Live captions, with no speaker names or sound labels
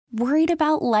Worried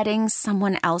about letting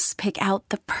someone else pick out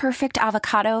the perfect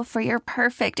avocado for your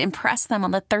perfect impress them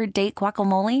on the third date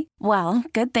guacamole? Well,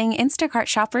 good thing Instacart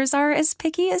shoppers are as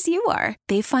picky as you are.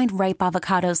 They find ripe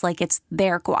avocados like it's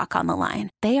their guac on the line.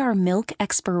 They are milk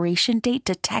expiration date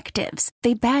detectives.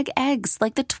 They bag eggs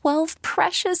like the 12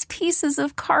 precious pieces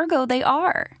of cargo they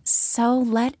are. So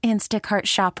let Instacart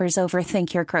shoppers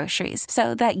overthink your groceries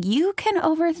so that you can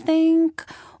overthink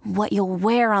what you'll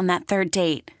wear on that third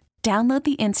date. Download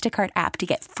the Instacart app to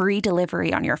get free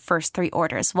delivery on your first 3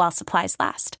 orders while supplies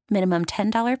last. Minimum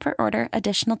 $10 per order.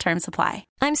 Additional terms apply.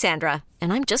 I'm Sandra,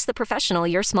 and I'm just the professional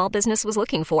your small business was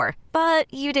looking for. But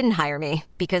you didn't hire me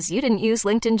because you didn't use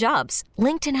LinkedIn Jobs.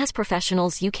 LinkedIn has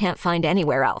professionals you can't find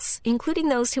anywhere else, including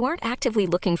those who aren't actively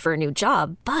looking for a new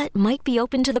job, but might be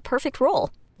open to the perfect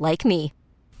role, like me.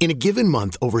 In a given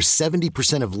month, over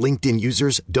 70% of LinkedIn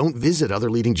users don't visit other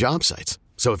leading job sites.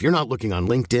 So if you're not looking on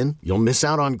LinkedIn, you'll miss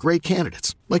out on great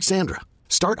candidates like Sandra.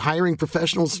 Start hiring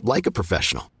professionals like a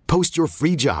professional. Post your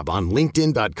free job on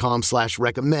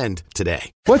linkedin.com/recommend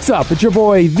today. What's up? It's your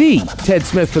boy, The Ted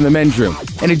Smith from the Men's Room.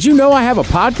 And did you know I have a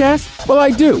podcast? Well, I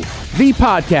do. The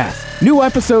Podcast. New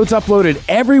episodes uploaded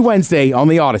every Wednesday on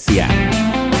the Odyssey app.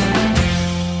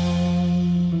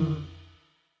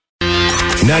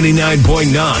 99.9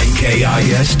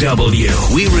 KISW.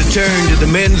 We return to the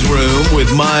Men's Room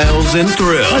with Miles and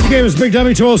Thrill. The game is Big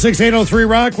W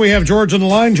 206-803-ROCK. We have George on the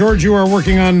line. George, you are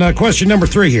working on question number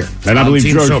 3 here. And I believe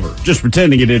Team George, Sober. just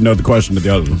pretending he didn't know the question to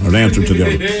the other one, or the answer to the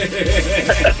other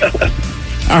one.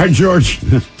 All right, George,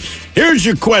 here's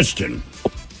your question.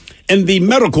 In the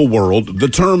medical world, the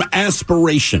term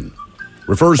aspiration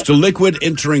refers to liquid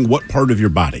entering what part of your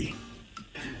body?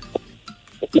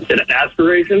 Is it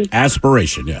aspiration?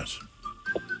 Aspiration, yes.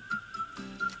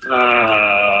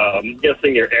 I'm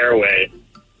guessing your airway,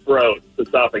 throat,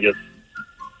 esophagus.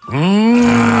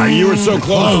 You were so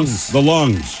close. The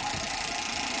lungs.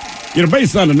 You know,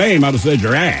 based on the name, I'd have said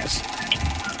your ass.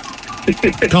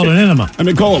 Call it enema. I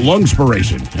mean, call it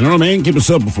lungspiration. You know what I mean? Keep it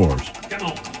simple for us.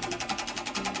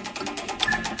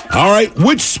 All right.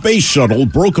 Which space shuttle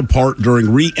broke apart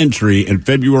during re-entry in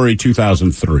February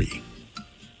 2003?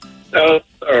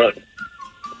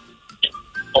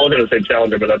 I was going to say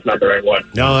Challenger, but that's not the right one.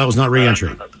 No, that was not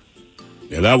re-entry.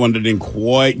 Yeah, that one didn't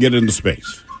quite get into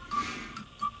space.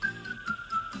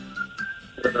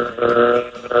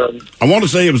 I want to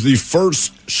say it was the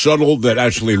first shuttle that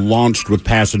actually launched with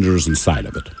passengers inside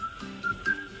of it.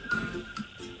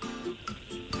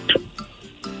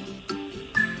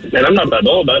 Man, I'm not that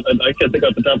old. I can't think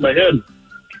off the top of my head.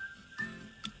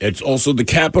 It's also the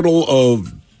capital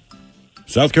of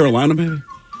South Carolina, maybe?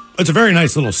 It's a very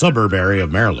nice little suburb area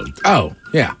of Maryland. Oh,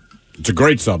 yeah. It's a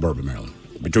great suburb of Maryland,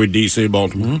 between D.C. and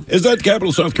Baltimore. Mm-hmm. Is that the capital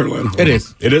of South Carolina? It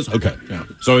is. It is? Okay. Yeah.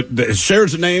 So it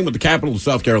shares a name with the capital of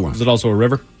South Carolina. Is it also a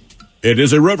river? It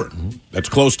is a river. Mm-hmm. That's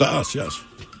close to us, yes.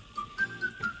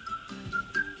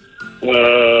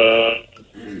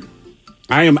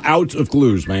 I am out of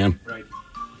clues, man. Right.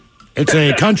 It's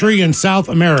a country in South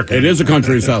America. It is a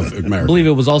country in South America. I believe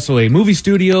it was also a movie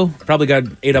studio. Probably got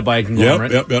ate up by a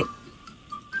conglomerate. Yep.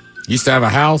 Used to have a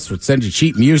house, would send you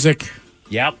cheap music.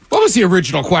 Yep. What was the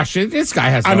original question? This guy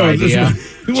has no idea.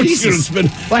 Jesus.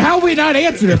 Like, how have we not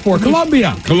answered it for?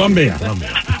 Colombia.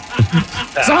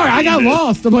 Sorry, I got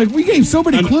lost. I'm like, we gave so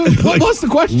many clues. What was the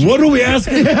question? What are we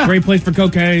asking? Yeah. Great place for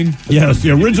cocaine. Yes,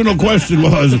 the original question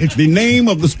was the name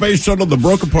of the space shuttle that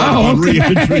broke apart on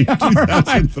re-entry in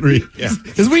 2003. Right. Yeah.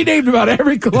 Because we named about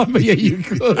every Colombia you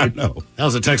could. I know. That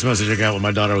was a text message I got when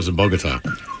my daughter was in Bogota.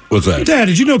 What's that? Dad,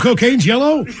 did you know cocaine's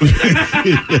yellow?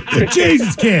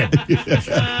 Jesus, kid.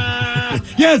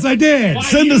 Yes, I did. Why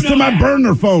send this to my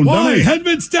burner phone. Why?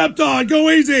 Headman stepped on. Go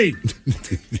easy.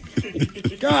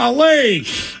 Golly.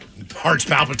 Heart's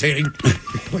palpitating.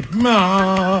 Like,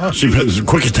 Ma. She was the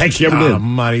quickest text she ever did.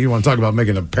 Almighty, you want to talk about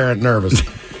making a parent nervous.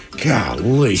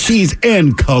 Golly. She's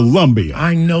in Colombia.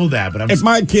 I know that, but if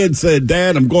my kid said,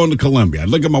 Dad, I'm going to Colombia, I'd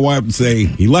look at my wife and say,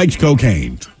 he likes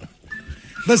cocaine.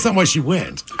 That's not why she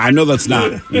went. I know that's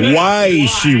not why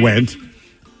she went,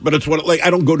 but it's what, like, I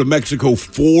don't go to Mexico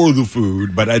for the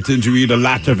food, but I tend to eat a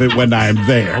lot of it when I'm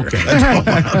there. Okay, that's all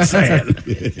I'm saying.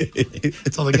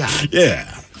 It's all I got.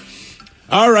 Yeah.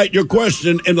 All right, your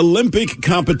question. In Olympic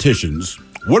competitions,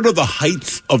 what are the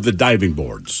heights of the diving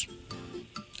boards?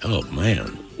 Oh,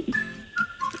 man.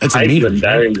 It's in meters.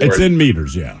 It's in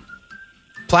meters, yeah.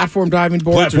 Platform diving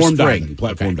boards Platform or diving.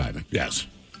 Platform diving, yes.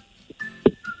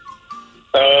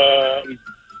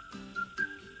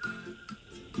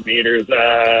 Meters.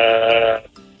 I'm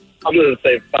going to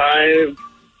say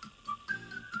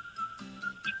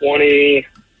 520.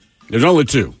 There's only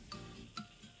 2.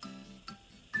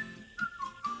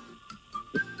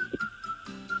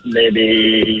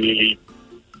 maybe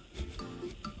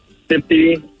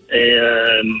 50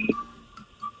 and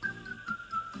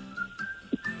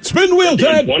Spin the wheel,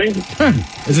 Ted. 20.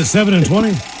 Is it 7 and 20?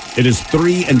 It is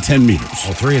 3 and 10 meters.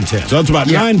 Oh, 3 and 10. So that's about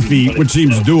 9 feet, which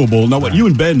seems doable. Now, what you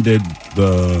and Ben did,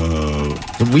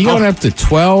 We went up to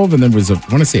 12, and then was I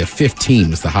want to say a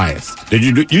 15 was the highest. Did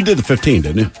you did the 15,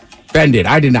 didn't you? Ben did.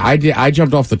 I didn't. I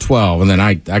jumped off the 12, and then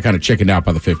I kind of chickened out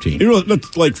by the 15. You know,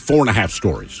 that's like 4.5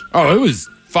 stories. Oh, it was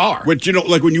far. Which, you know,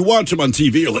 like when you watch them on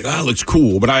TV, you're like, oh, looks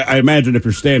cool. But I imagine if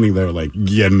you're standing there, like,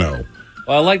 yeah, no.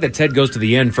 Well, I like that Ted goes to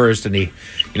the end first, and I'm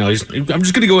just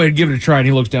going to go ahead and give it a try. And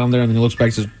he looks down there, and then he looks back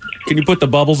and says, "Can you put the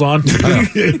bubbles on?"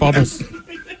 Bubbles.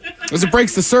 Because it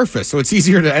breaks the surface, so it's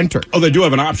easier to enter. Oh, they do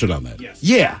have an option on that. Yes.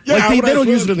 Yeah. Like they don't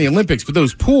use it in the Olympics, but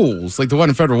those pools, like the one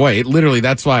in Federal Way, it literally,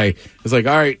 that's why it's like,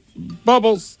 all right,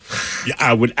 bubbles. Yeah,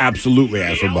 I would absolutely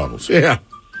ask for bubbles. Yeah.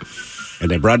 And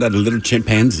they brought out a little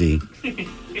chimpanzee.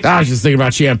 I was just thinking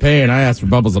about champagne. I asked for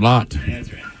bubbles a lot.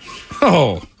 That's right.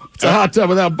 Oh, it's a hot tub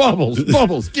without bubbles.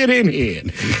 Bubbles, get in here.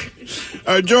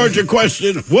 All right, George, a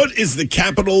question. What is the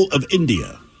capital of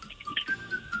India?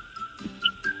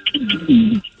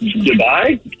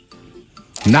 Dubai?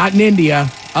 Not in India.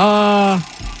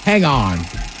 Hang on.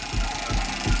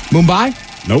 Mumbai?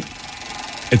 Nope.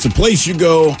 It's a place you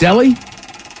go. Delhi?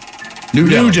 New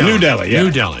Delhi. New Delhi, yeah.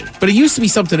 New Delhi. But it used to be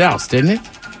something else, didn't it?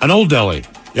 An old Delhi.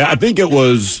 Yeah, I think it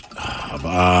was,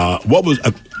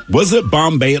 was it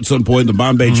Bombay at some point? The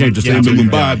Bombay changed its name to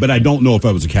Mumbai, but I don't know if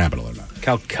that was the capital or not.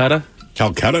 Calcutta?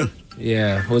 Calcutta?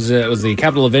 Yeah. It was the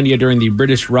capital of India during the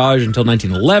British Raj until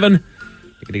 1911.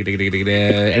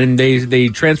 And they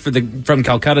transferred from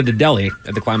Calcutta to Delhi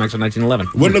at the climax of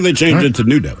 1911. When did they change it to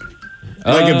New Delhi?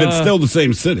 Like, if it's still the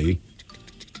same city.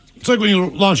 It's like when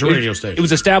you launch a radio station. It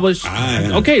was established.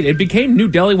 Yeah. Okay, it became New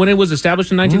Delhi when it was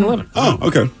established in 1911. Oh,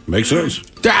 okay. Makes sense.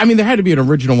 I mean, there had to be an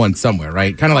original one somewhere,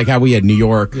 right? Kind of like how we had New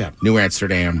York, New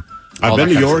Amsterdam. I've been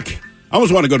to York. I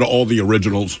always want to go to all the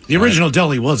originals. The original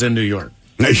Delhi was in New York.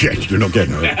 Yeah, you're no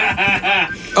kidding. Right?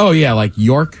 Oh, yeah, like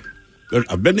York.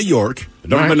 I've been to York. I've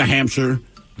never been to Hampshire.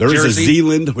 There is a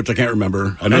Zealand, which I can't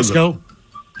remember. I know Mexico?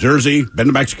 Jersey. Been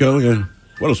to Mexico, yeah.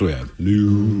 What else do we have?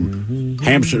 New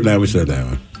Hampshire. No, we said that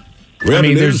one. I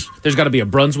mean, there's got to be a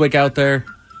Brunswick out there.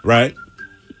 Right.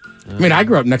 I mean, I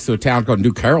grew up next to a town called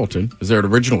New Carrollton. Is there an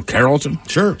original Carrollton?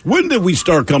 Sure. When did we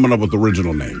start coming up with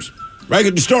original names? Right,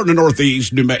 you start in the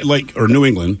Northeast, New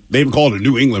England. They even called it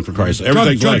New England, for Christ's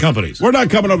sake. Drug companies. We're not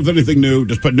coming up with anything new.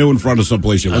 Just put new in front of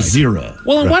someplace you like. Zero.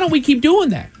 Well, and why don't we keep doing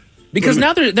that? Because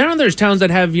now there's towns that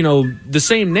have the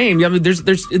same name. I mean,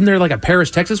 isn't there like a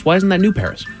Paris, Texas? Why isn't that New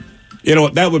Paris? You know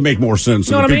what? That would make more sense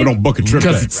so that people don't book a trip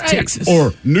because there. it's Texas.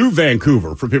 Or New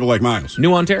Vancouver for people like Miles.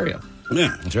 New Ontario.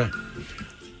 Yeah, that's right.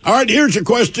 All right, here's your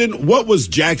question. What was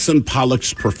Jackson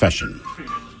Pollock's profession?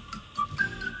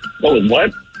 What was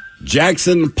what?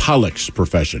 Jackson Pollock's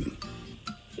profession.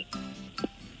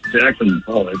 Jackson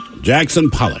Pollock. Jackson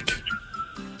Pollock.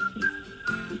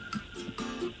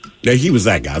 Yeah, he was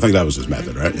that guy. I think that was his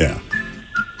method, right? Yeah.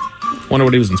 Wonder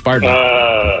what he was inspired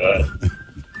by.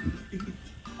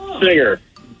 Singer.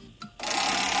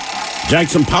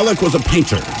 Jackson Pollock was a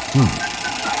painter.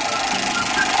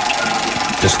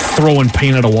 Just throwing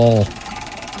paint at a wall.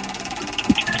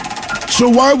 So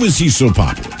why was he so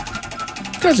popular?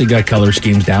 Because he got color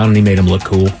schemes down and he made them look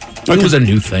cool. Okay. It was a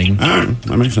new thing. All right,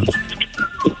 that makes sense.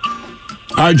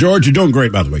 All right, George, you're doing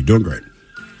great, by the way. Doing great.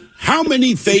 How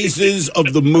many phases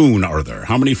of the moon are there?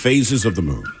 How many phases of the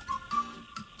moon?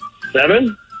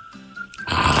 7?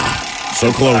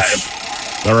 So close.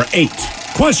 5. There are 8.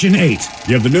 Question 8.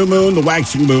 You have the new moon, the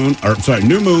waxing moon,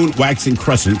 new moon, waxing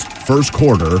crescent, first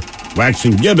quarter,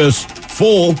 waxing gibbous,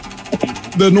 full,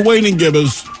 then the waning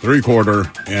gibbous,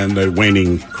 3/4, and the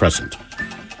waning crescent.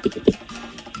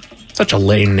 Such a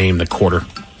lame name, the quarter.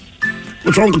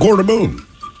 What's wrong with the quarter moon?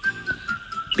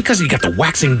 Because you got the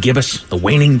waxing gibbous, the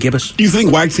waning gibbous. Do you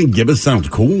think waxing gibbous sounds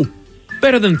cool?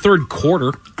 Better than third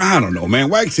quarter. I don't know, man.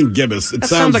 Waxing gibbous, it That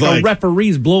sounds like a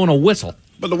referee's blowing a whistle.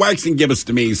 But the waxing gibbous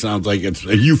to me sounds like it's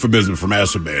a euphemism for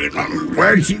masturbating.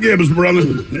 Waxing gibbous, brother.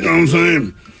 You know what I'm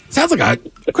saying? Sounds like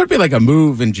it could be like a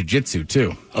move in jiu-jitsu,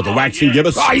 too. Oh, the waxing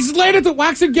gibbous? Oh, he's landed the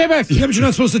waxing gibbous. Yeah, but you're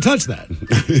not supposed to touch that.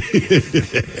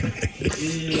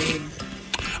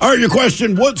 All right, your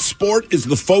question. What sport is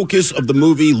the focus of the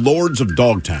movie Lords of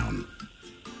Dogtown?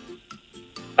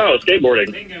 Oh,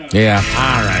 skateboarding. Yeah.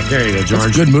 All right, there you go, George.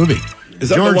 That's a good movie. Is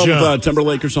that George, the one with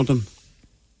Timberlake or something?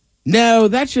 No,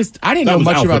 that's just, I didn't That know was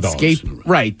much Alpha about Dogs. skate.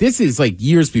 Right. This is like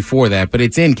years before that, but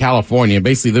it's in California.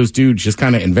 Basically, those dudes just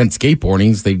kind of invent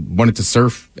skateboardings. They wanted to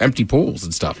surf empty pools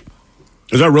and stuff.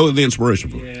 Is that really the inspiration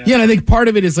for it? Yeah, and I think part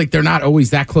of it is like they're not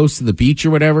always that close to the beach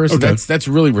or whatever. So Okay. that's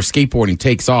really where skateboarding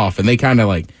takes off, and they kind of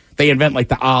like they invent like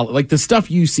the stuff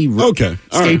you see. Okay,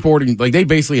 all right. skateboarding like they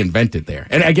basically invented there.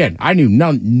 And again, I knew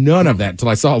none of that until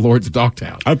I saw Lords of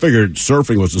Dogtown. I figured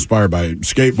surfing was inspired by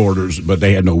skateboarders, but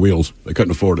they had no wheels. They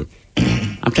couldn't afford it.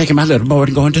 I'm taking my little board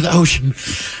and going to the ocean.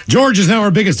 George is now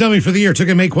our biggest dummy for the year. Took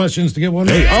him 8 questions to get one.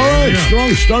 Hey, all right, strong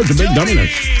start to Big Dumminess.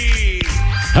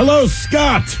 Hello,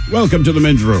 Scott. Welcome to the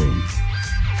men's room.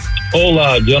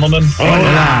 Hola, gentlemen.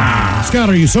 Hola. Scott,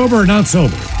 are you sober or not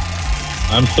sober?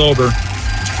 I'm sober.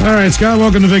 All right, Scott,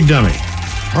 welcome to Big Dummy.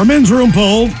 Our men's room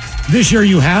poll. This year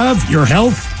you have your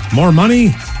health, more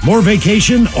money, more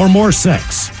vacation, or more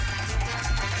sex?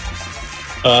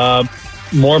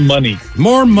 More money.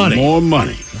 More money. More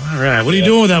money. All right, what are you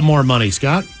doing with that more money,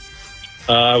 Scott?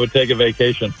 I would take a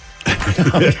vacation. All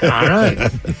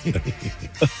right.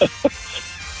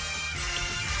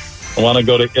 I want to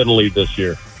go to Italy this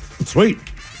year. Sweet.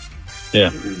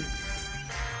 Yeah.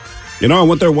 You know, I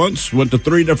went there once, went to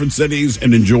 3 different cities,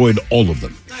 and enjoyed all of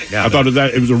them. Yeah, I thought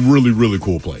it was a really, really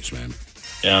cool place, man.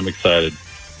 Yeah, I'm excited.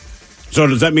 So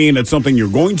does that mean it's something you're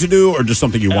going to do or just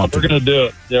something you want to We're going to do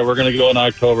it. Yeah, we're going to go in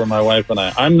October, my wife and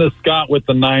I. I'm the Scott with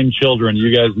the 9 children.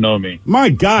 You guys know me. My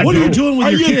God. What are you doing with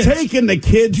are your you kids? taking the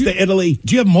kids to Italy?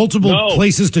 Do you have multiple No.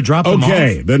 places to drop them off?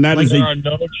 Okay, then that is There are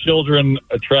no children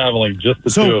traveling, just the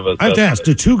two of So us. I have to ask,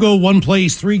 do 2 go one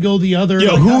place, 3 go the other? Yeah,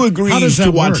 Like, who how does agrees that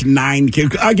to watch work? 9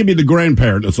 kids? I can be the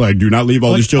grandparent that's like, do not leave all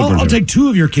Like, these children I'll here. take 2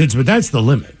 of your kids, but that's the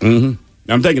limit.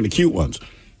 I'm taking the cute ones.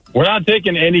 We're not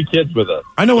taking any kids with us.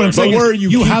 I know what I'm But saying. where is you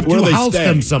you keep- have where to they house stay?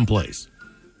 them someplace.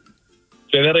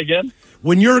 Say that again?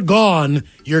 When you're gone,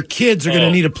 your kids are going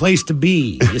to need a place to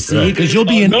be, you see, because you'll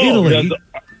be in No, Italy.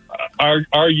 because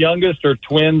Our youngest are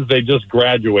twins. They just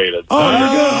graduated. Oh, you're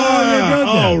good. Oh, you're good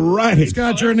then. All right.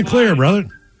 Scott, you're in the clear, brother.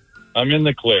 I'm in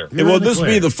the clear. And will this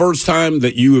be the first time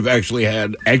that you have actually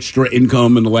had extra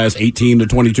income in the last 18 to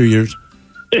 22 years?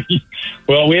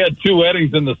 Well, we had 2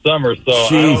 weddings in the summer, so I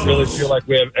Jesus. don't really feel like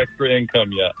we have extra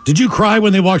income yet. Did you cry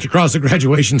when they walked across the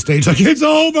graduation stage like, it's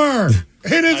over?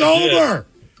 It is I did. over.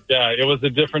 Yeah, it was a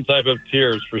different type of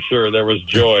tears for sure. There was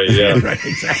joy. Yeah.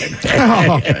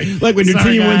 Like when your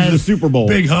Sorry, team wins guys. the Super Bowl.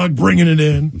 Big hug, bringing it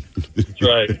in. That's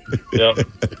right. Yep.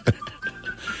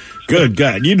 Good,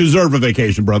 good. You deserve a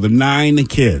vacation, brother. 9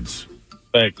 kids.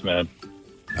 Thanks, man.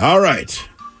 All right.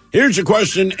 Here's your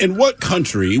question. In what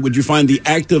country would you find the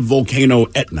active volcano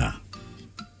Etna?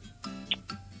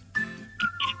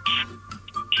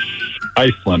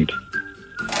 Iceland.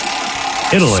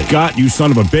 Italy. Scott, you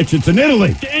son of a bitch. It's in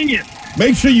Italy. Dang it.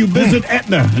 Make sure you visit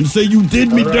Etna and say you did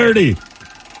me All right. dirty.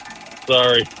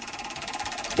 Sorry.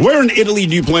 Where in Italy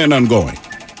do you plan on going?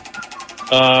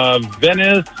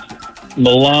 Venice,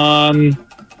 Milan,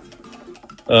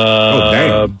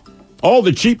 Damn. All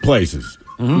the cheap places.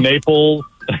 Naples.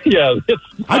 Yeah.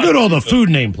 I go to all the food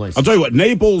name places. I'll tell you what,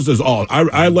 Naples is all.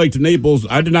 I liked Naples.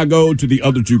 I did not go to the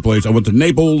other 2 places. I went to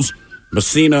Naples,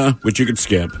 Messina, which you could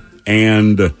skip,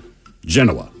 and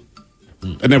Genoa.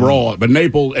 And they were all, but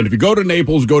Naples, and if you go to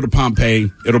Naples, go to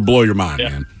Pompeii, it'll blow your mind, Yeah.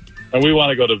 man. And we want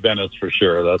to go to Venice for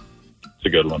sure. That's a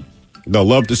good one. They'll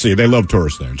love to see it. They love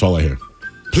tourists there. That's all I hear.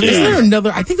 Isn't there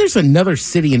another? I think there's another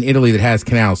city in Italy that has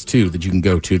canals too that you can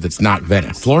go to. That's not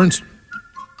Venice. Florence?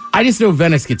 I just know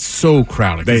Venice gets so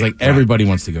crowded because They- like everybody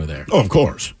wants to go there. Oh, of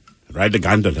course. Ride the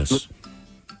gondolas.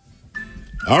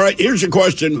 All right, here's your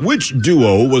question. Which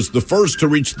duo was the first to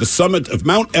reach the summit of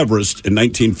Mount Everest in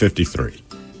 1953?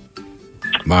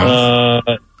 Miles?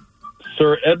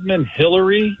 Sir Edmund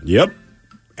Hillary, Yep.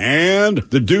 And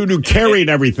the dude who carried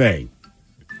everything.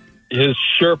 his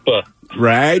Sherpa.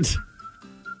 Right?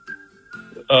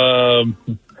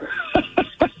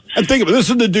 And think of it. This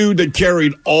is the dude that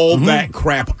carried all that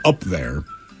crap up there.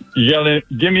 You gotta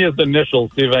give me his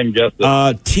initials. See if I can guess it.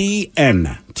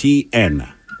 TN.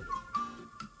 TN.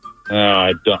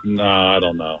 I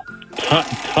don't know.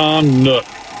 Tom Nook.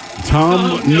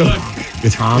 Tom Nook.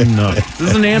 Tom Nook. This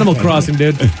is an Animal Crossing,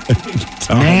 dude.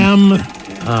 Nam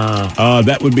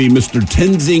That would be Mr.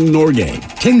 Tenzing Norgay.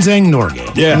 Tenzing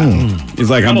Norgay. Yeah. He's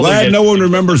like, I'm don't glad think no one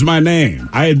remembers my name.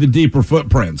 I had the deeper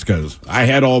footprints because I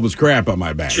had all this crap on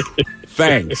my back.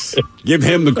 Thanks. Give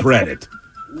him the credit.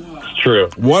 It's true.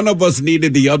 One of us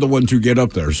needed the other one to get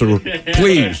up there. So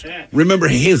please remember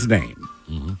his name.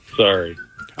 Sorry.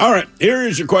 All right, here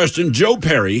is your question. Joe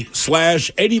Perry /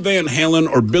 Eddie Van Halen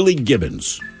or Billy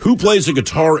Gibbons? Who plays a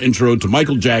guitar intro to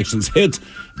Michael Jackson's hit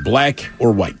Black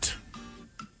or White?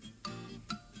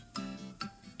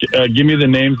 Give me the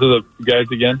names of the guys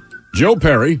again. Joe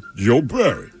Perry /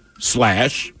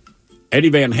 Eddie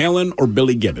Van Halen or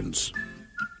Billy Gibbons?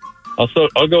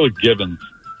 I'll go with Gibbons.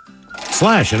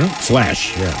 Slash, you know?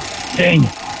 Slash. Yeah. Dang.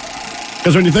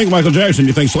 Because when you think Michael Jackson,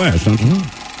 you think Slash, don't you?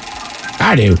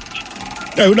 I do.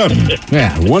 Yeah, who doesn't?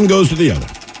 Yeah. One goes to the other.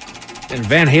 And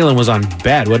Van Halen was on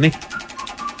Bad, wasn't he?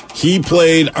 He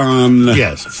played on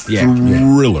Yes.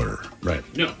 Thriller. Right.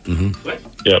 No. What?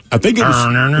 Yep. I think it was.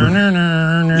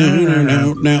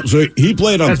 Now, so he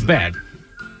played on. That's Bad.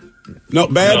 No,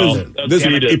 Bad No, is that's this.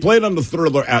 Beat It. He played on the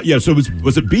Thriller. Yeah, so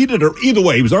was it Beat It or either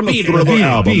way? He was on the Beat It. Thriller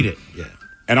album. Beat it. Yeah.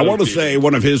 And I want to say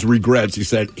one of his regrets. He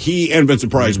said he and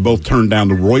Vincent Price both turned down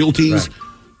the royalties.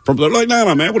 From they're like, no,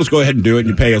 man, we'll just go ahead and do it. And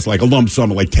you pay us like a lump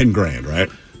sum of like $10,000, right?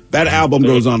 That album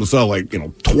goes on to sell like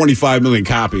 25 million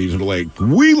copies. And like,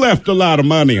 we left a lot of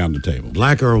money on the table.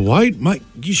 Black or white? Mike,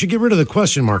 you should get rid of the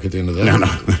question mark at the end of that.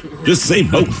 No, just say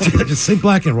both. Just say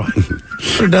black and white.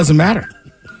 But it doesn't matter.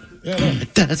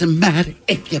 It doesn't matter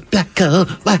if you're black or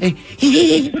white.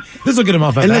 This will get him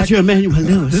off my back. Unless you're Emmanuel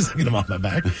Lewis. This will get him off my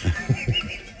back.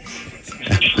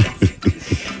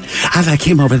 I like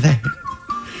him over there.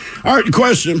 All right,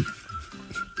 question.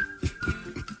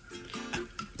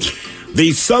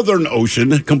 The Southern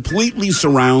Ocean completely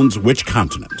surrounds which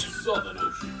continent? Southern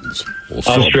Ocean.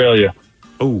 Australia.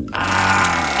 Oh.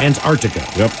 Antarctica.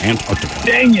 Yep, Antarctica.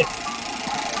 Dang it.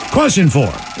 Question 4.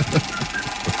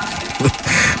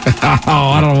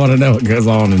 Oh, I don't want to know what goes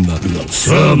on in the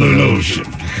Southern Ocean.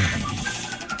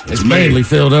 It's mainly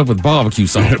filled up with barbecue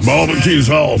sauce. Barbecue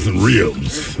sauce and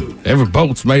ribs. Every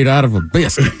boat's made out of a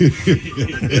biscuit.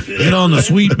 Get on the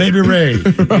Sweet Baby Ray.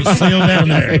 You sail down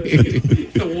there.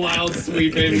 The wild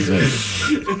sweet baby.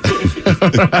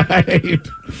 Right.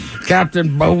 Captain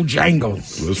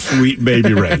Bojangles. The Sweet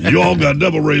Baby Ray. You all got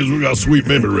double rays, we got Sweet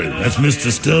Baby Ray. That's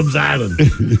Mr. Stubbs Island.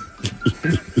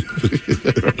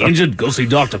 Injured, go see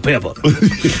Dr. Pepper.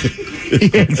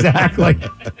 Exactly.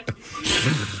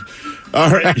 All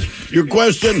right, your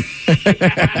question.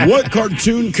 What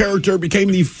cartoon character became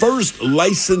the first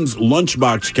licensed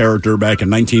lunchbox character back in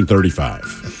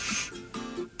 1935?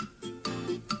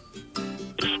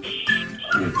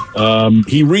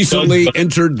 He recently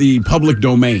entered the public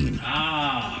domain.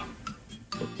 I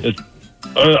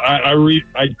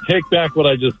take back what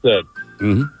I just said.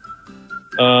 Mm-hmm.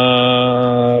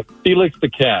 Felix the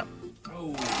Cat.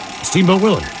 Steamboat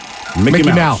Willie. Mickey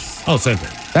Mouse. Oh, same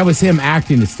thing. That was him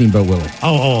acting as Steamboat Willie.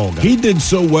 Oh, God. He did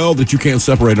so well that you can't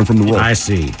separate him from the role. I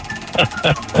see.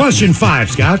 Question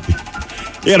 5, Scott.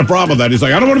 He had a problem with that. He's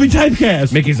like, I don't want to be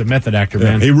typecast. Mickey's a method actor, Yeah,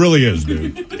 man. he really is,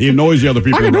 dude. He annoys the other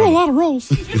people. I can do a around. lot of roles.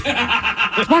 It's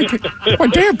my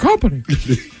damn company.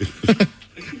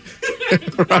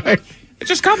 Right. It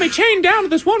just got me chained down to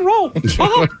this one role.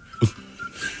 Uh-huh.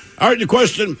 All right, your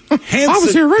question. I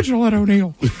was the original at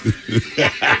O'Neill.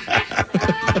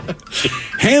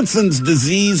 Hansen's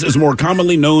disease is more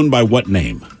commonly known by what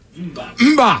name?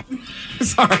 Mbop.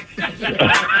 Sorry.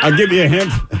 I'll give you a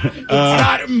hint. It's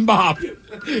not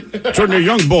Mbop. Turn a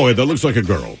young boy that looks like a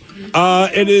girl.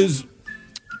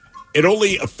 It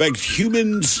only affects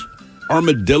humans,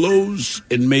 armadillos,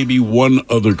 and maybe one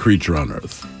other creature on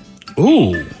Earth.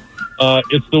 Ooh.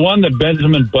 It's the one that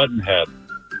Benjamin Button had.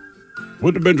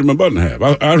 What did Benjamin Button have?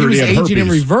 I heard He was he had aging in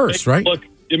herpes. reverse, right? Look,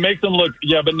 it makes them look,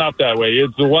 yeah, but not that way.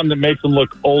 It's the one that makes them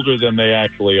look older than they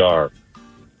actually are.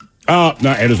 No,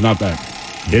 it is not that.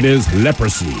 It is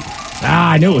leprosy.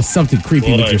 I knew it was something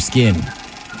creepy with your skin.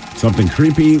 Something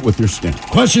creepy with your skin.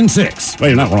 Question 6. Well,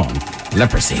 you're not wrong.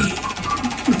 Leprosy.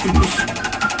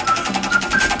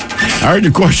 All right,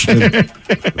 your question.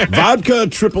 Vodka,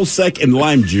 triple sec, and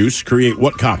lime juice create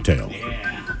what cocktail?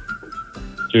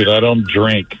 Dude, I don't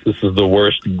drink. This is the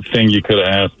worst thing you could have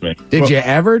asked me. Did you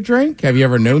ever drink? Have you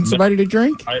ever known somebody to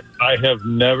drink? I have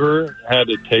never had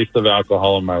a taste of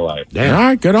alcohol in my life. All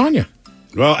right, good on you.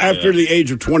 Well, after the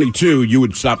age of 22, you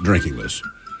would stop drinking this.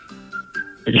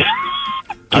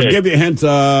 I'll give you a hint.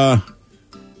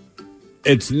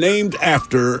 It's named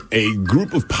after a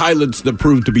group of pilots that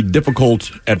proved to be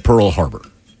difficult at Pearl Harbor.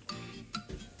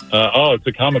 It's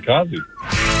a kamikaze.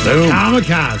 Boom.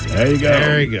 Kamikaze. There you go.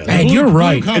 Very good. Man, you're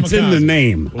right. It's in the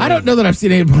name. I don't know that I've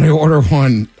seen anybody order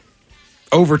one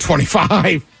over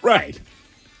 25. Right.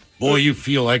 Boy, you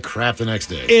feel like crap the next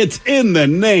day. It's in the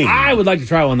name. I would like to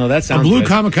try one, though. That A sounds blue good.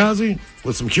 kamikaze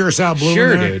with some Curacao blue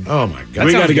Sure, in there? dude. Oh, my God. We got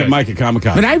to sounds get good. Mike a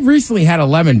kamikaze. But I recently had a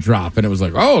lemon drop, and it was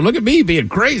like, oh, look at me being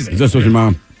crazy. Is this with your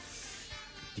mom?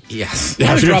 Yes. Yeah,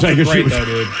 Lemon she was drops are taking- great, though,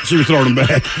 dude. She was throwing them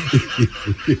back.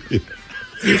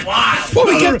 Well,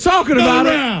 we kept talking about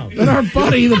it, and our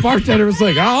buddy, the bartender, was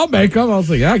like, oh, I'll make them. I was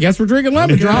like, yeah, I guess we're drinking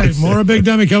lemon drops. More of Big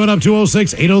Dummy coming up,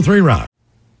 206-803-ROCK.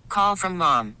 Call from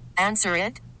mom. Answer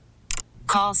it.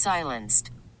 Call silenced.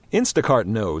 Instacart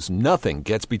knows nothing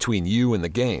gets between you and the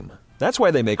game. That's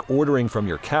why they make ordering from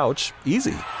your couch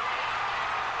easy.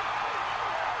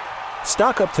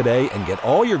 Stock up today and get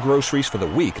all your groceries for the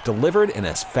week delivered in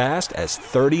as fast as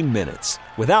 30 minutes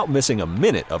without missing a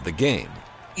minute of the game.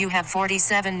 You have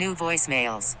 47 new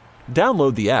voicemails.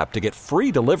 Download the app to get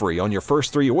free delivery on your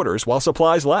first 3 orders while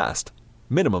supplies last.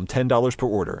 Minimum $10 per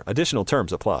order. Additional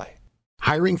terms apply.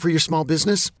 Hiring for your small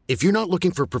business? If you're not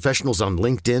looking for professionals on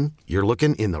LinkedIn, you're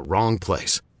looking in the wrong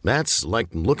place. That's like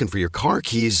looking for your car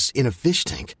keys in a fish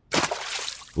tank.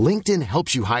 LinkedIn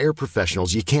helps you hire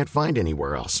professionals you can't find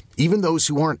anywhere else, even those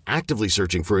who aren't actively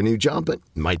searching for a new job but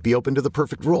might be open to the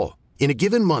perfect role. In a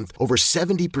given month, over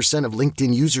 70% of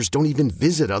LinkedIn users don't even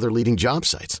visit other leading job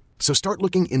sites. So start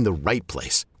looking in the right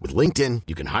place. With LinkedIn,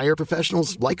 you can hire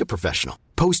professionals like a professional.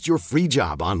 Post your free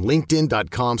job on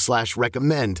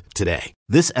linkedin.com/recommend today.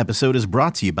 This episode is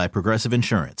brought to you by Progressive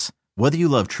Insurance. Whether you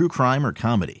love true crime or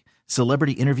comedy,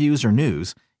 celebrity interviews or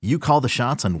news, you call the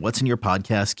shots on what's in your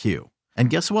podcast queue.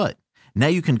 And guess what? Now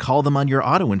you can call them on your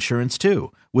auto insurance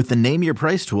too with the Name Your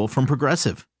Price tool from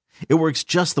Progressive. It works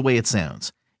just the way it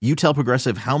sounds. You tell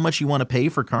Progressive how much you want to pay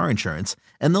for car insurance,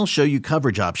 and they'll show you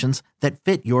coverage options that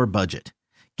fit your budget.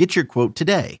 Get your quote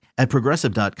today at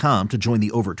Progressive.com to join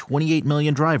the over 28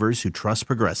 million drivers who trust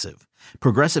Progressive.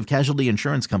 Progressive Casualty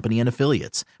Insurance Company and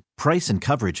Affiliates. Price and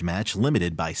coverage match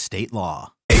limited by state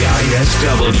law.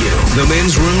 KISW. The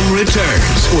Men's Room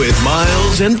returns with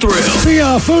Miles and Thrill.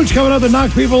 The food's coming up that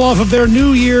knock people off of their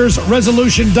New Year's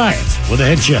resolution diet with the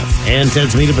head chef and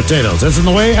Ted's Meat and Potatoes. That's in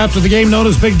the way after the game known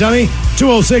as Big Dummy,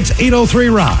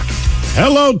 206-803-ROCK.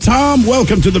 Hello, Tom.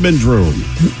 Welcome to the Men's Room.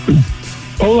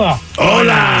 Hola.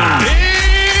 Hola.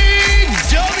 Big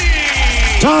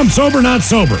Dummy. Tom, sober, not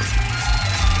sober?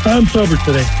 I'm sober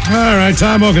today. All right,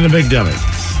 Tom, welcome to Big Dummy.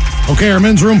 Okay, our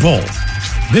Men's Room poll.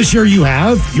 This year you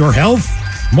have your health,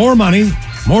 more money,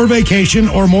 more vacation,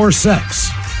 or more sex?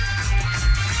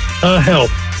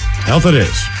 Health. Health it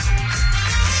is.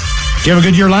 Did you have a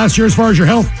good year last year as far as your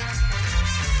health?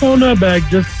 Oh, not bad.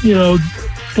 Just,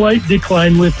 slight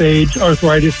decline with age,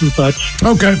 arthritis and such.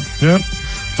 Okay, yeah.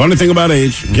 Funny thing about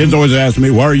age, kids always ask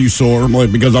me, why are you sore? I'm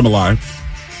like, because I'm alive.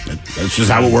 That's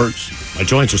just how it works. My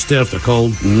joints are stiff, they're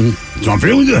cold. Mm-hmm. So I'm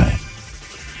feeling good.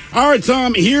 All right,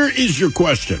 Tom, here is your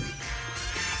question.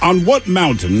 On what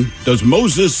mountain does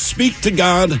Moses speak to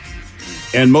God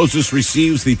and Moses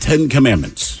receives the 10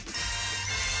 Commandments?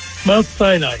 Mount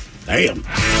Sinai. Damn.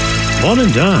 One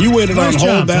and done. You waited Nice on job,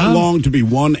 hold that Tom. long to be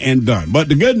one and done. But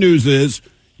the good news is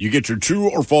you get your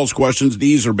true or false questions.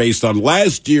 These are based on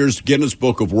last year's Guinness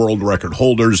Book of World Record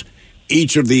holders.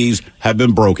 Each of these have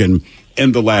been broken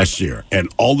in the last year, and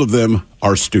all of them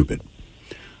are stupid.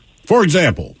 For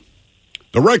example,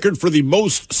 the record for the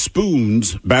most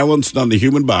spoons balanced on the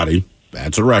human body,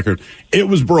 that's a record, it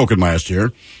was broken last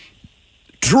year.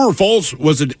 True or false,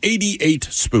 was it 88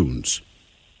 spoons?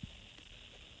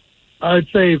 I'd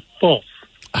say false.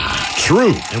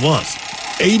 True. It was.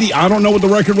 80, I don't know what the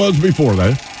record was before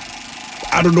that.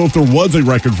 I don't know if there was a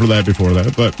record for that before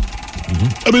that, but,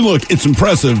 I mean, look, it's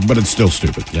impressive, but it's still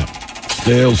stupid. Yeah.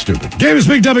 Still stupid. Game is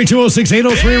Big W,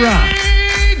 206-803-ROCK.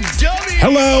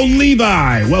 Hello,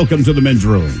 Levi. Welcome to the Men's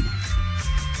Room.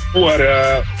 What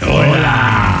up?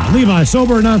 Hola. Levi,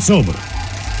 sober or not sober?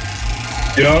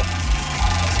 Yep.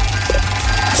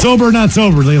 Sober or not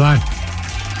sober, Levi?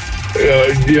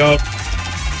 Yep.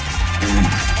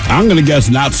 I'm going to guess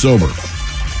not sober.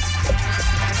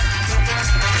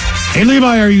 Hey,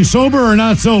 Levi, are you sober or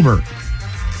not sober?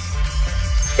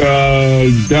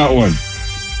 That one.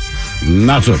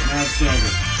 Not sober.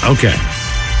 Okay.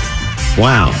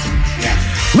 Wow.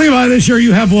 Levi, this year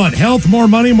you have what? Health, more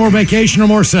money, more vacation, or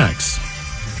more sex?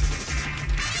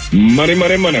 Money,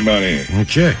 money, money, money.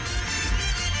 Okay.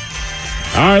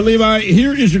 All right, Levi,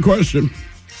 here is your question.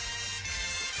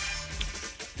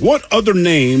 What other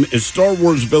name is Star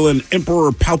Wars villain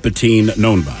Emperor Palpatine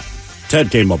known by? Ted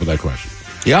came up with that question.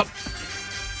 Yep.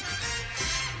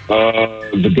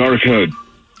 The Dark Hood.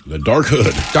 The Dark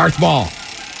Hood. Darth Maul.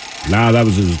 No, that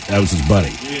was his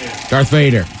buddy. Darth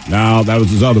Vader. No, that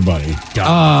was his other buddy.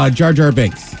 Jar Jar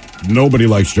Binks. Nobody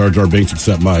likes Jar Jar Binks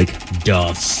except Mike.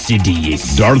 Darth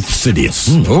Sidious. Darth Sidious.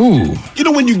 Ooh. You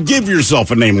know, when you give yourself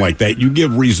a name like that, you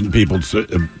give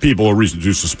people a reason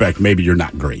to suspect maybe you're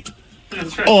not great.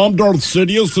 That's right. Oh, I'm Darth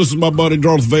Sidious. This is my buddy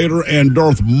Darth Vader and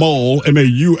Darth Maul,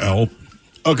 M-A-U-L.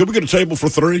 Can we get a table for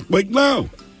 3? Like, no.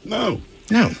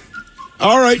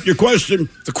 All right, your question.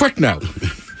 It's a quick no.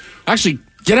 Actually,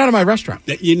 get out of my restaurant.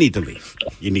 You need to leave.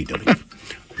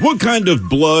 What kind of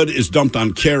blood is dumped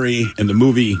on Carrie in the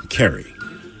movie Carrie?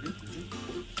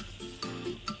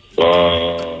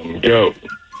 Goat.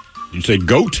 You say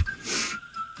goat?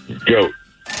 Goat.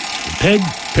 Pig?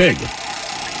 Pig.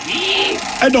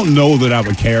 I don't know that I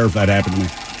would care if that happened to me.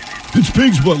 It's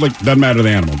pig's blood. Like, doesn't matter the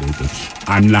animal, dude.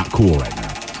 I'm not cool right now.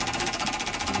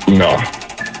 No.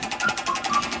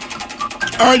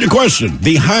 All right, your question.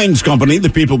 The Heinz Company,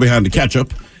 the people behind the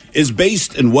ketchup, is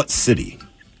based in what city?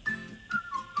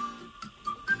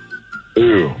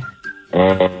 Ew.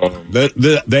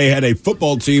 They had a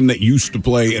football team that used to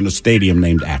play in a stadium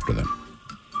named after them.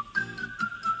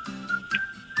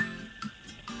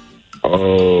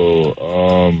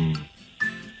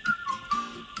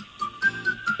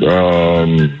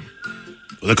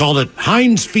 They called it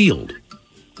Heinz Field.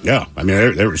 Yeah, I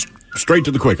mean, they were straight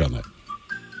to the quick on that.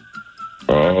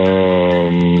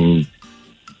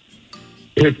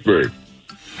 Pittsburgh.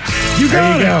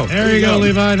 There you go,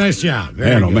 Levi. Nice job.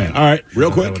 Man, oh, man. All right,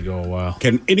 real quick. That would go a while.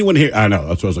 Can anyone here? I know.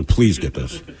 That's what I was like. Please get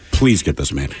this. Please get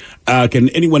this, man. Can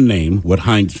anyone name what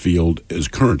Heinz Field is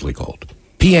currently called?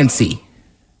 PNC.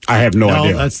 I have no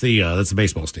idea. That's the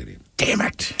baseball stadium. Damn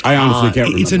it. I honestly can't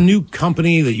remember. It's a new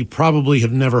company that you probably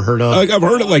have never heard of. I've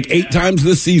heard it like 8 times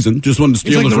this season, just when the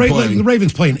Steelers it's like are playing. the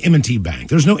Ravens play an M&T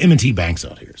Bank. There's no M&T Banks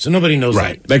out here, so nobody knows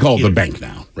Right. that. They call it the bank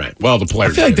now. Right. Well, the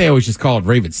players. I feel like they always just call it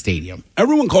Raven Stadium.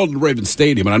 Everyone called it the Raven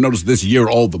Stadium, and I noticed this year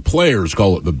all the players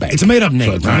call it the bank. It's a made-up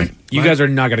name, So, right? You guys are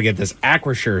not going to get this.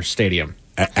 Acrisure Stadium.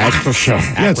 Yeah, that's what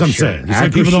I'm saying. It's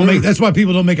like that's why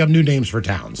people don't make up new names for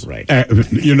towns. Right.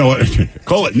 You know what?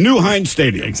 Call it New Heinz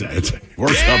Stadium. Exactly.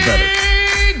 Works out better.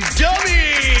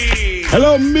 Dummy!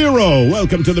 Hello, Miro.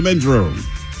 Welcome to the men's room.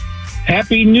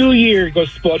 Happy New Year,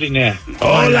 gospodine.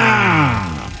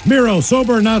 Hola! Miro,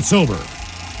 sober or not sober?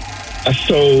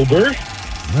 Sober.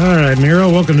 All right, Miro,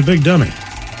 welcome to Big Dummy.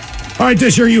 All right,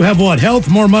 this year you have what? Health,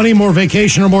 more money, more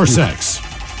vacation, or more sex?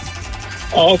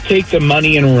 I'll take the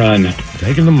money and run.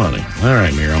 Taking the money. All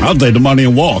right, Miro. I'll take the money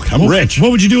and walk. I'm rich.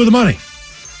 What would you do with the money?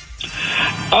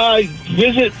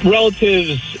 Visit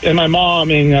relatives and my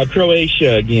mom in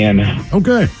Croatia again.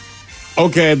 Okay.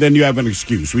 Okay, then you have an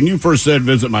excuse. When you first said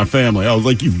visit my family, I was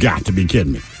like, you've got to be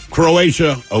kidding me.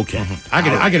 Croatia? Okay.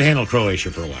 I could handle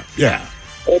Croatia for a while. Yeah.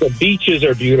 Oh, the beaches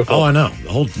are beautiful. Oh, I know. The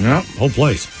whole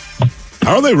place.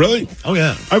 Are they really? Oh,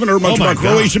 yeah. I haven't heard much my about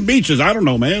God. Croatian beaches. I don't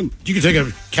know, man. You could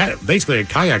take basically a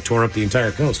kayak tour up the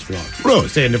entire coast if you want. Really?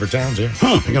 Stay in different towns, yeah.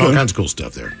 Huh, They got all okay. kinds of cool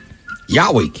stuff there.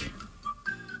 Yacht Week.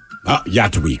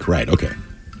 Yacht Week, right, okay.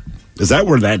 Is that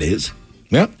where that is?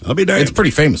 Yep. I'll be damned. It's a pretty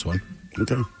famous one.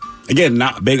 Okay. Again,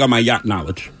 not big on my yacht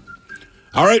knowledge.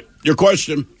 All right, your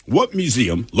question. What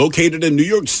museum located in New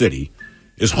York City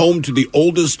is home to the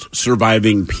oldest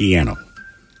surviving piano?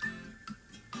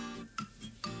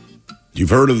 You've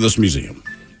heard of this museum.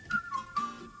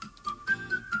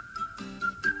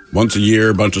 Once a year,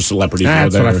 a bunch of celebrities go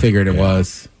That's there. what I figured it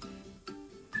was.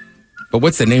 But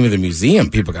what's the name of the museum?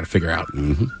 People got to figure out.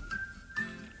 Mm-hmm.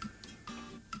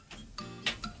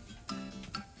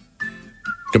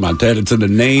 Come on, Ted. It's in the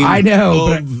name I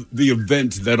know, of the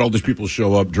event that all these people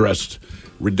show up dressed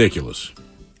ridiculous.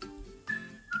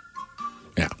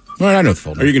 Yeah. Well, I know the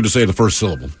full Or name. you can just say the first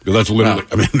syllable. Because that's literally,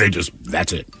 I mean,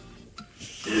 that's it.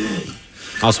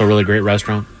 Also a really great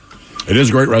restaurant. It is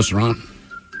a great restaurant.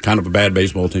 Kind of a bad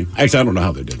baseball team. Actually, I don't know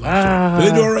how they did last year.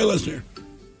 Did they do all right last year?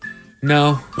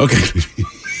 No. Okay.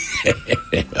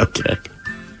 Okay.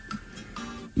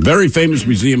 Very famous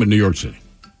museum in New York City.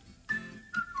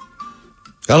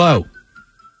 Hello.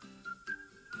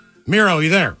 Miro, you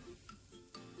there?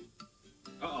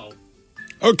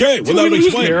 Okay, well, that would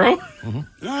explain. Miro.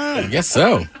 I guess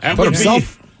so. That Put would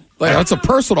himself. Like, that's a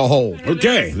personal hold.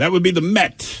 Okay, that would be the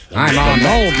Met. I'm on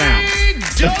hold now.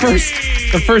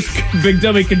 The first Big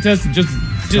Dummy contestant just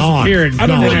disappeared. I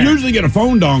don't know. Gone. You usually get a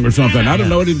phone dong or something. I don't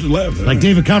know what he left. Like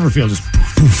David Copperfield, just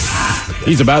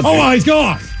He's about to. oh, he's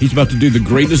gone. He's about to do the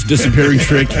greatest disappearing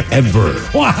trick ever.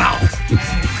 Wow.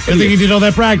 I think he did all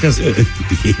that practice.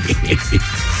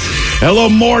 Hello,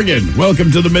 Morgan.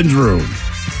 Welcome to the men's room.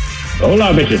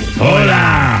 Hola, bitches.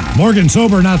 Hola. Morgan,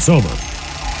 sober or not sober?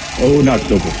 Oh, not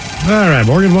sober. All right,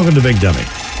 Morgan, welcome to Big Dummy.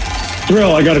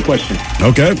 Thrill, I got a question.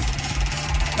 Okay.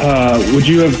 Would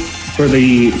you have, for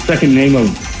the second name of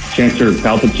Chancellor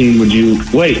Palpatine, would you...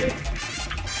 Wait.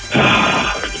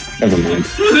 Never mind.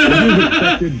 Would you have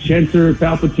accepted Chancellor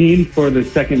Palpatine for the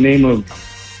second name of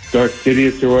Darth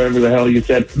Sidious or whatever the hell you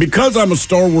said? Because I'm a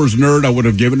Star Wars nerd, I would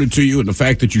have given it to you. And the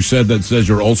fact that you said that says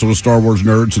you're also a Star Wars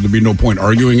nerd, so there'd be no point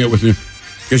arguing it with you.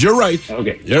 Because you're right.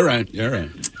 Okay. You're right. You're right.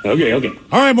 Okay.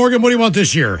 All right, Morgan, what do you want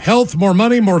this year? Health, more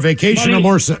money, more vacation, or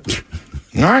more sex?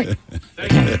 All right.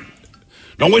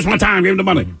 Don't waste my time. Give him the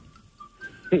money.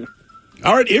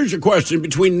 All right, here's your question.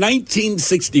 Between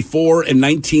 1964 and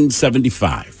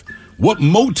 1975, what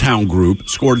Motown group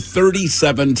scored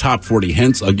 37 top 40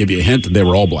 hits? I'll give you a hint. They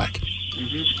were all black.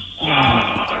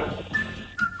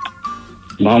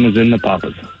 Mamas and the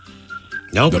Papas.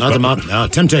 Nope, not the mom. No,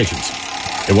 Temptations.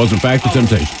 It was, in fact, the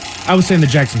Temptations. I was saying the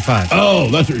Jackson 5. Oh,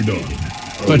 that's what you're doing.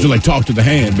 Thought you like talk to the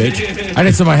hand, bitch. I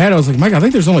did some in my head. I was like, Mike, I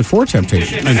think there's only 4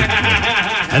 Temptations.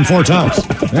 And 4 tops.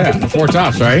 Yeah, 4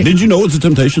 tops, right? Did you know it's a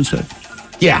Temptations set?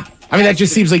 Yeah. I mean, that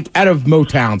just seems like out of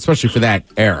Motown, especially for that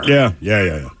era.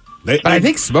 Yeah. But I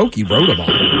think Smokey wrote them all.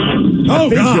 Oh,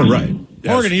 God. You're right.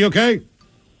 Yes. Morgan, are you okay?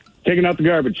 Taking out the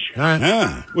garbage. All right.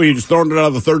 Yeah. Well, you just throwing it out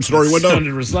of the 3rd-story window?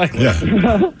 Sounded recycling.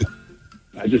 Yeah.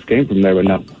 I just came from there, but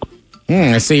no.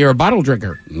 I see you're a bottle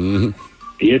drinker. Mm-hmm.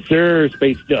 Yes, sir.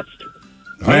 Space dust.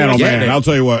 Man, I'll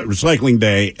tell you what, recycling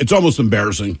day, it's almost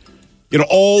embarrassing. You know,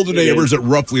 all the neighbors at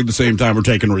roughly the same time are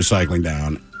taking recycling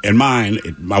down. And mine,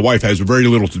 my wife has very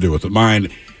little to do with it. Mine,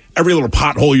 every little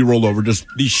pothole you roll over, just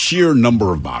the sheer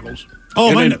number of bottles.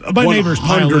 Oh, my neighbors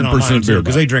pile in on mine, too,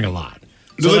 because they drink a lot.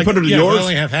 Do they put it in yours? I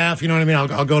only have half, you know what I mean?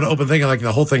 I'll go to open thing, and like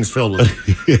the whole thing's filled with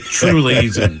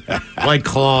Trulies and White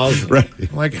Claws. Right.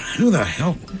 I'm like, who the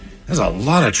hell? There's a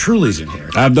lot of Trulies in here.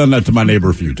 I've done that to my neighbor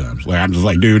a few times. Like, I'm just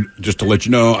like, dude, just to let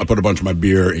you know, I put a bunch of my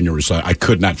beer in your recycle. I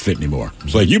could not fit anymore.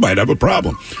 It's like, you might have a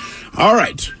problem. All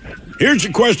right. Here's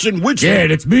your question.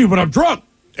 It's me when I'm drunk.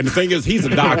 And the thing is, he's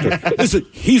a doctor. Listen,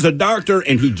 he's a doctor,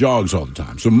 and he jogs all the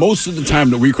time. So most of the time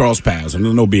that we cross paths, and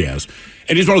there's no BS,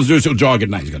 and he's one of those dudes who'll jog at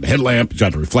night. He's got the headlamp, he's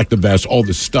got the reflective vest, all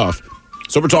this stuff.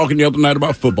 So we're talking the other night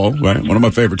about football, right? One of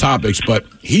my favorite topics. But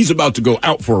he's about to go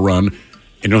out for a run.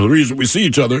 And the reason we see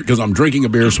each other because I'm drinking a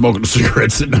beer, smoking a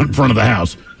cigarette, sitting out in front of the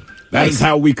house. That is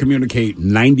how we communicate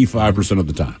 95% of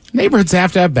the time. Neighborhoods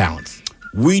have to have balance.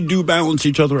 We do balance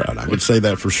each other out. I would say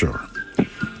that for sure.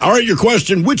 All right, your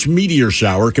question. Which meteor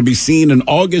shower can be seen in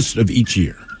August of each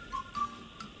year?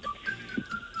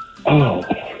 Oh.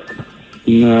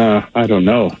 Nah, I don't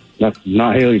know. That's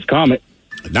not Halley's Comet.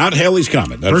 Not Halley's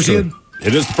Comet. That's Perseid?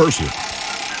 It is the Perseid.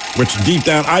 Which deep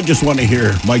down, I just want to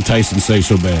hear Mike Tyson say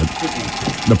so bad.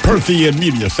 The Perseid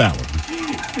meteor shower.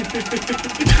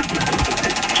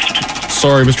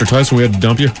 Sorry, Mr. Tyson, we had to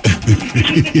dump you.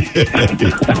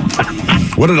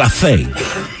 What did I say?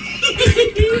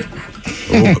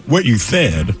 What you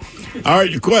said. All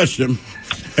right, your question.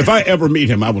 If I ever meet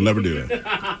him, I will never do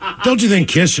that. Don't you think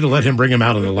Kiss should have let him bring him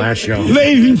out on the last show?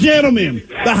 Ladies and gentlemen,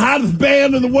 the hottest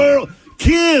band in the world,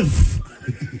 Kiss.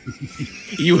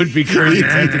 You would be crazy.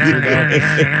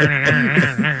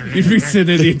 You'd be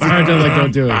sitting the entire time like,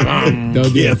 don't do it.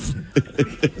 Don't do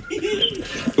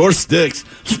it. Or Sticks.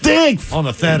 Sticks! On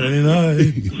a Saturday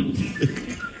night.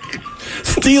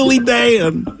 Steely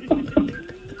Dan.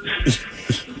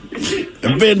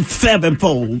 Avenged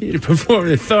Sevenfold. He performed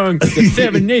a song to the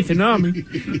 7th Nathan Army.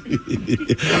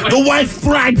 The White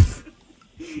Stripes.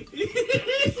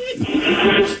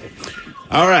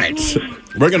 All right.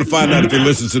 We're going to find out if he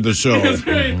listens to the show.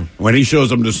 When he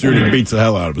shows up in the studio and beats the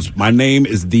hell out of us. My name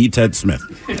is D. Ted Smith.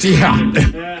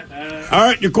 Yeah. All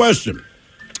right, your question.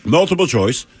 Multiple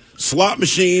choice. Slot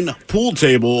machine, pool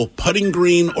table, putting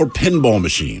green, or pinball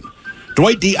machine.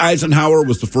 Dwight D. Eisenhower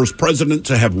was the first president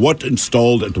to have what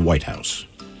installed at the White House?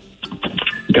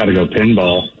 Gotta go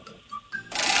pinball.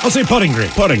 I'll say putting green.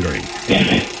 Putting green.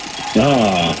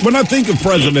 When I think of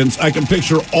presidents, I can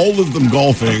picture all of them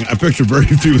golfing. I picture very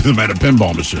few of them at a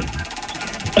pinball machine.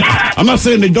 I'm not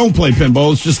saying they don't play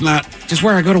pinball. It's just not. Just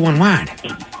where I go to unwind.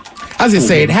 I was going to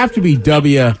say, it'd have to be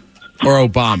W or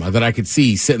Obama that I could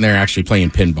see sitting there actually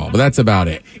playing pinball. But that's about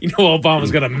it. You know,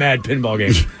 Obama's got a mad pinball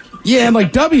game. Yeah, and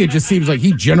like W just seems like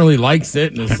he generally likes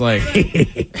it. And it's like,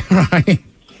 right?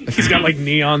 He's got like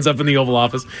neons up in the Oval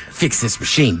Office. Fix this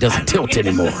machine. Doesn't tilt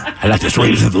anymore. I like this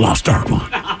Raiders of the Lost Ark one.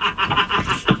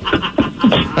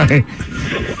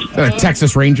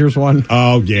 Texas Rangers one.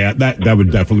 Oh, yeah. That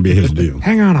would definitely be his deal.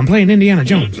 Hang on. I'm playing Indiana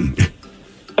Jones.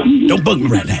 Don't bug me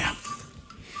right now.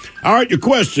 All right, your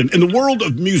question. In the world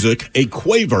of music, a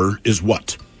quaver is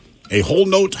what? A whole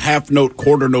note, half note,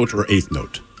 quarter note, or eighth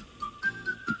note?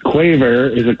 Quaver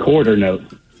is a quarter note.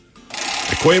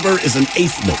 A quaver is an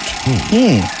eighth note.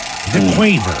 The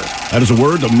quaver. That is a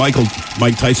word that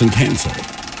Mike Tyson can say.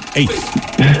 Eighth.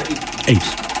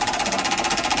 Eighth.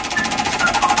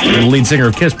 The lead singer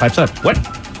of Kiss pipes up. What?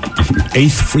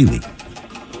 Eighth freely.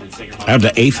 I have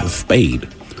the eighth of spade.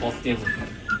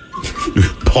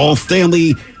 Paul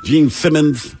Stanley, Gene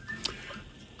Simmons.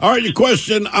 All right, your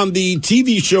question on the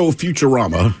TV show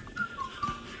Futurama.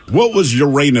 What was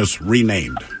Uranus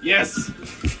renamed? Yes.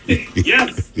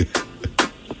 Yes.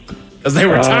 Because they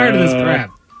were tired of this crap.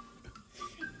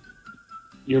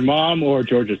 Your mom or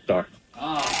Georgia Star?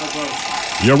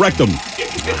 Your rectum.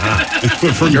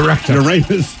 From your rectum.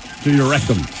 Uranus to your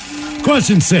rectum.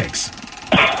 Question 6.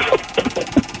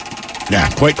 Yeah,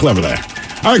 quite clever there.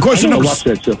 All right, question number. Watch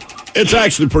that show. It's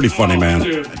actually pretty funny, man.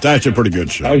 It's actually a pretty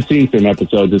good show. I've seen some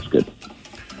episodes. It's good.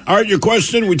 All right, your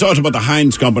question. We talked about the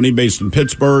Heinz Company based in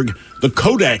Pittsburgh. The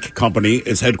Kodak Company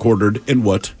is headquartered in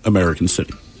what American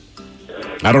city?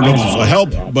 I don't know if this will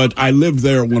help, but I lived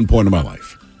there at one point in my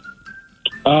life.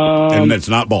 And it's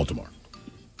not Baltimore.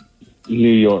 New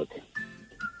York.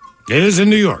 It is in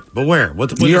New York, but where?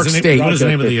 What New York State. What is the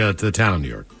name of the town in New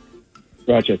York?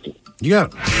 Rochester. You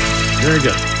got it. Very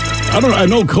good. I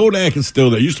know Kodak is still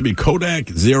there. It used to be Kodak,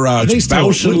 Xerox,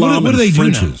 Bausch & Lomb, what do they and do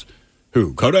French's. now?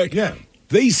 Who? Kodak? Yeah.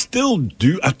 They still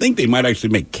do. I think they might actually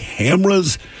make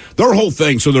cameras. Their whole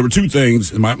thing. So there were two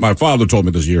things. And my father told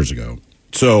me this years ago.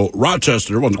 So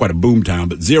Rochester wasn't quite a boom town,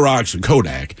 but Xerox and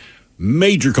Kodak,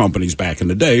 major companies back in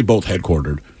the day, both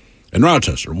headquartered in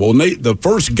Rochester. Well, the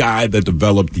first guy that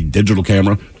developed the digital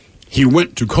camera, he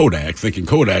went to Kodak thinking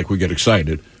Kodak would get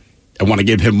excited and want to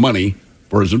give him money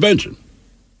for his invention.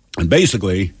 And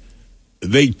basically,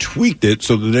 they tweaked it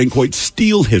so that they didn't quite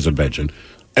steal his invention,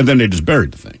 and then they just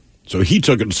buried the thing. So he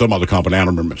took it to some other company, I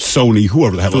don't remember, Sony,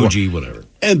 whoever the hell it was. Fuji, whatever.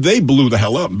 And they blew the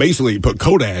hell up. Basically, put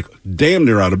Kodak damn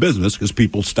near out of business because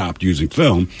people stopped using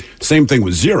film. Same thing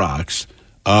with Xerox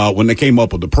when they came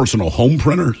up with the personal home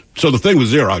printer. So the thing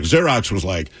with Xerox was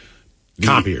like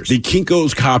copiers. The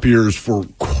Kinko's copiers for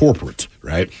corporate,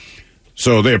 right?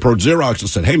 So they approached Xerox and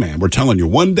said, hey, man, we're telling you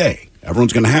one day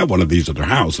everyone's going to have one of these at their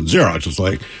house. And Xerox was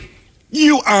like,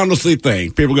 you honestly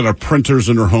think people are going to have printers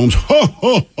in their homes? Ho,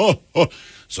 ho, ho, ho.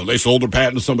 So they sold their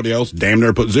patent to somebody else. Damn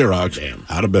near put Xerox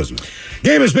out of business.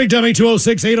 Game is Big Dummy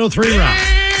 206-803 Rock.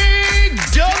 Big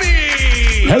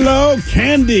Dummy! Hello,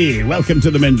 Candy. Welcome to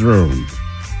the men's room.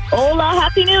 Hola,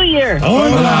 Happy New Year.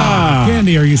 Hola.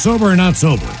 Candy, are you sober or not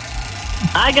sober?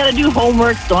 I got to do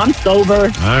homework, so I'm sober.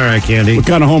 All right, Candy. What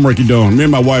kind of homework you doing? Me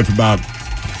and my wife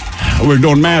we were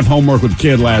doing math homework with the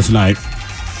kid last night.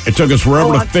 It took us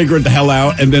forever to figure it the hell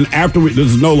out. And then after this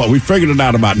is no lie, we figured it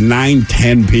out about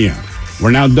 9:10 p.m.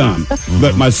 We're now done.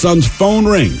 But my son's phone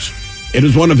rings. It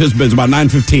is one of his, it's about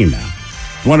 9:15 now.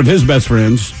 One of his best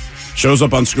friends shows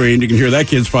up on screen. You can hear that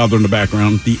kid's father in the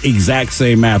background. The exact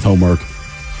same math homework.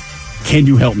 Can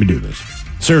you help me do this?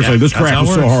 Seriously, this crap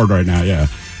is so hard right now, yeah.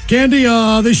 Candy,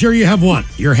 this year you have what?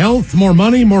 Your health, more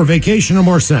money, more vacation, or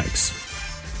more sex?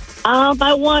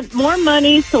 I want more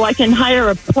money so I can hire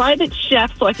a private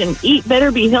chef so I can eat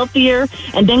better, be healthier,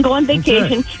 and then go on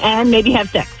vacation and maybe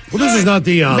have sex. Well, this is not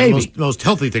the most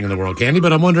healthy thing in the world, Candy,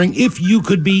 but I'm wondering if you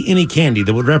could be any candy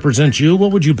that would represent you,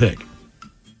 what would you pick?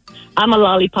 I'm a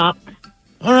lollipop.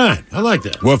 All right. I like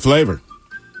that. What flavor?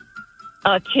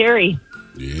 Cherry.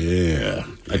 Yeah.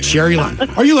 A cherry lime.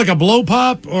 Are you like a blow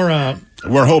pop or a...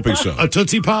 We're hoping so. A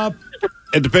Tootsie Pop?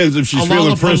 It depends if she's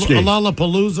feeling frisky. A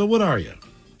Lollapalooza? What are you?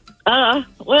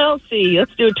 Well, see.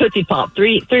 Let's do a Tootsie Pop.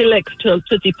 Three licks to a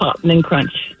Tootsie Pop and then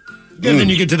crunch. And then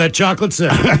you get to that chocolate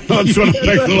set. That's what I'm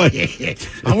thinking.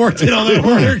 I worked in all that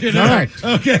work. All right.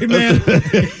 Okay, man.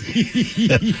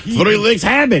 3 licks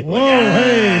habit. Whoa,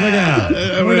 hey, look out.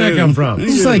 Where'd that come from?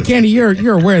 It's like, Candy,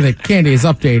 you're aware that Candy is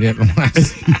updated in the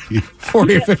last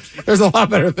 40 or 50. There's a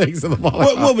lot better things in the ball.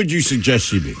 What would you suggest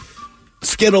she be?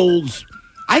 Skittles?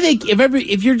 I think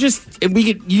if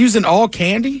we could use an all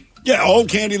candy. Yeah, all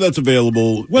candy that's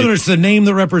available. Whether it's the name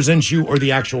that represents you or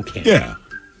the actual candy. Yeah.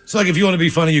 It's like if you want to be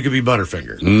funny, you could be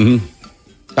Butterfinger.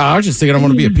 Mm-hmm. I was just thinking I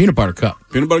want to be a peanut butter cup.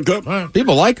 Peanut butter cup? Right.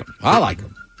 People like them. I like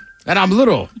them. And I'm a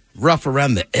little rough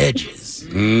around the edges.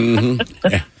 Mm-hmm.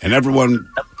 Yeah. And everyone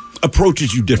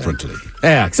approaches you differently.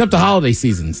 Yeah, except the holiday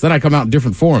seasons. Then I come out in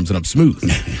different forms and I'm smooth.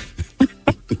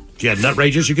 If you had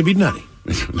nutrageous, you could be nutty.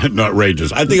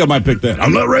 Nutrageous. I think I might pick that.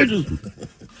 I'm nutrageous.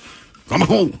 Come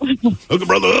on. Hook a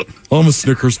brother up. I'm a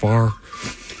Snickers bar.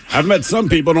 I've met some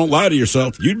people, don't lie to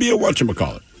yourself. You'd be a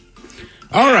whatchamacallit.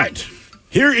 All right.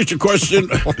 Here is your question.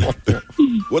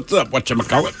 What's up,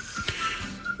 whatchamacallit?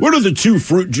 What are the 2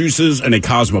 fruit juices and a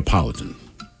Cosmopolitan?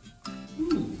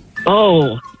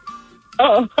 Oh,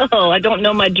 I don't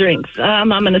know my drinks. I'm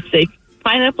going to say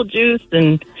pineapple juice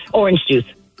and orange juice.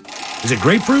 Is it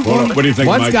grapefruit? What do you think,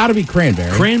 One's Mike? got to be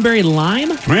cranberry. Cranberry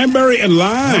lime? Cranberry and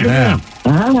lime. Yeah.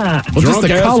 Well, just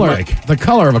the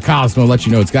color of a Cosmo lets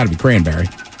you know it's got to be cranberry.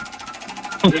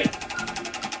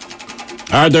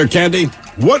 All right, there, Candy.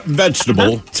 What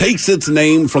vegetable takes its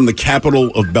name from the capital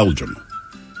of Belgium?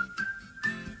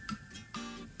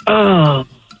 Oh,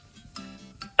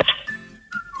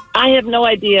 I have no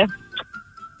idea.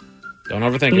 Don't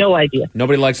overthink it. No idea.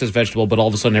 Nobody likes this vegetable, but all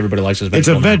of a sudden everybody likes this It's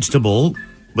vegetable. a vegetable,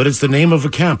 but it's the name of a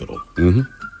capital.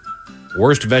 Mm-hmm.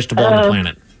 Worst vegetable on the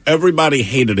planet. Everybody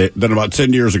hated it. Then about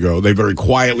 10 years ago, they very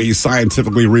quietly,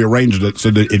 scientifically rearranged it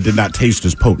so that it did not taste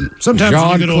as potent. Sometimes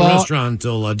you go to a restaurant,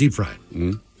 they'll deep fry it.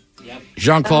 Mm-hmm.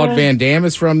 Jean-Claude Van Damme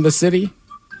is from the city?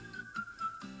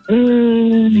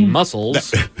 The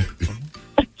Muscles.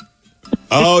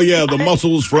 Oh, yeah, the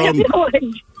Muscles from...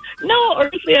 No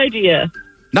earthly idea.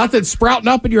 Nothing sprouting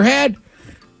up in your head?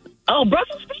 Oh,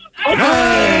 Brussels sprouts?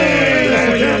 Hey!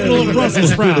 The capital of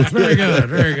Brussels sprouts. Very good,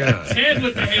 very good. Head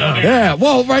with the head. Yeah,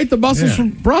 well, right, the Muscles from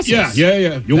Brussels.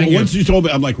 Yeah. Once you told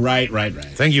me, I'm like, right.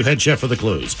 Thank you, Head Chef, for the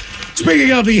clues.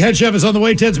 Speaking of, the Head Chef is on the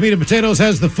way. Ted's Meat and Potatoes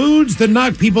has the foods that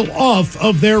knock people off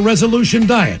of their resolution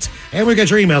diets. And we got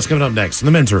your emails coming up next in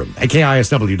the men's room at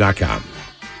KISW.com.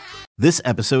 This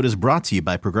episode is brought to you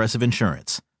by Progressive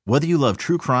Insurance. Whether you love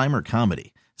true crime or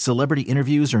comedy, celebrity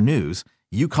interviews or news,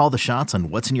 you call the shots on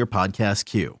what's in your podcast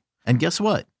queue. And guess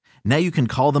what? Now you can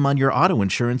call them on your auto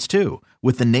insurance too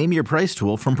with the Name Your Price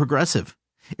tool from Progressive.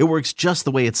 It works just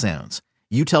the way it sounds.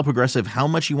 You tell Progressive how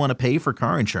much you want to pay for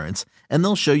car insurance, and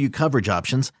they'll show you coverage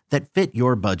options that fit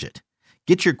your budget.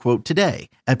 Get your quote today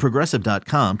at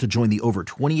Progressive.com to join the over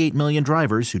 28 million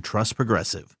drivers who trust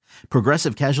Progressive.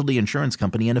 Progressive Casualty Insurance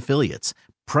Company and Affiliates.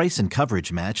 Price and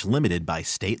coverage match limited by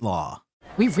state law.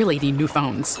 We really need new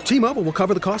phones. T-Mobile will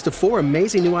cover the cost of 4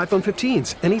 amazing new iPhone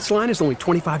 15s, and each line is only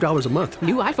 $25 a month.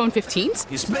 New iPhone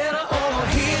 15s? It's better over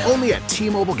here. Only at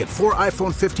T-Mobile, get 4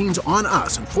 iPhone 15s on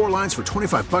us and 4 lines for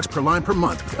 $25 per line per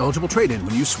month with eligible trade-in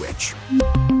when you switch.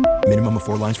 Minimum of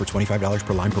 4 lines for $25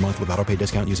 per line per month with autopay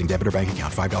discount using debit or bank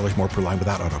account. $5 more per line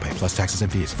without autopay, plus taxes and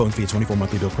fees. Phone fee at 24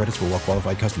 monthly bill credits for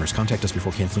well-qualified customers. Contact us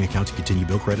before canceling account to continue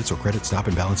bill credits or credit stop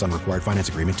and balance on required finance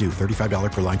agreement due.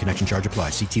 $35 per line connection charge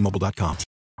applies. See T-Mobile.com.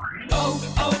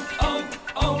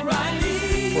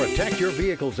 O'Reilly. Protect your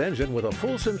vehicle's engine with a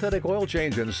full synthetic oil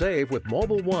change and save with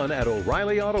Mobil 1 at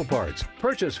O'Reilly Auto Parts.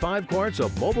 Purchase 5 quarts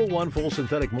of Mobil 1 full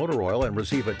synthetic motor oil and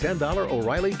receive a $10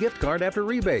 O'Reilly gift card after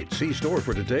rebate. See store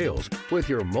for details. With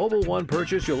your Mobil 1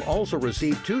 purchase, you'll also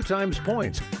receive 2 times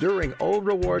points during O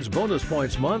Rewards Bonus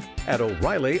Points Month at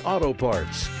O'Reilly Auto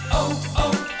Parts.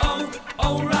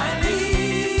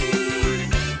 O'Reilly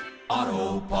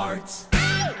Auto Parts.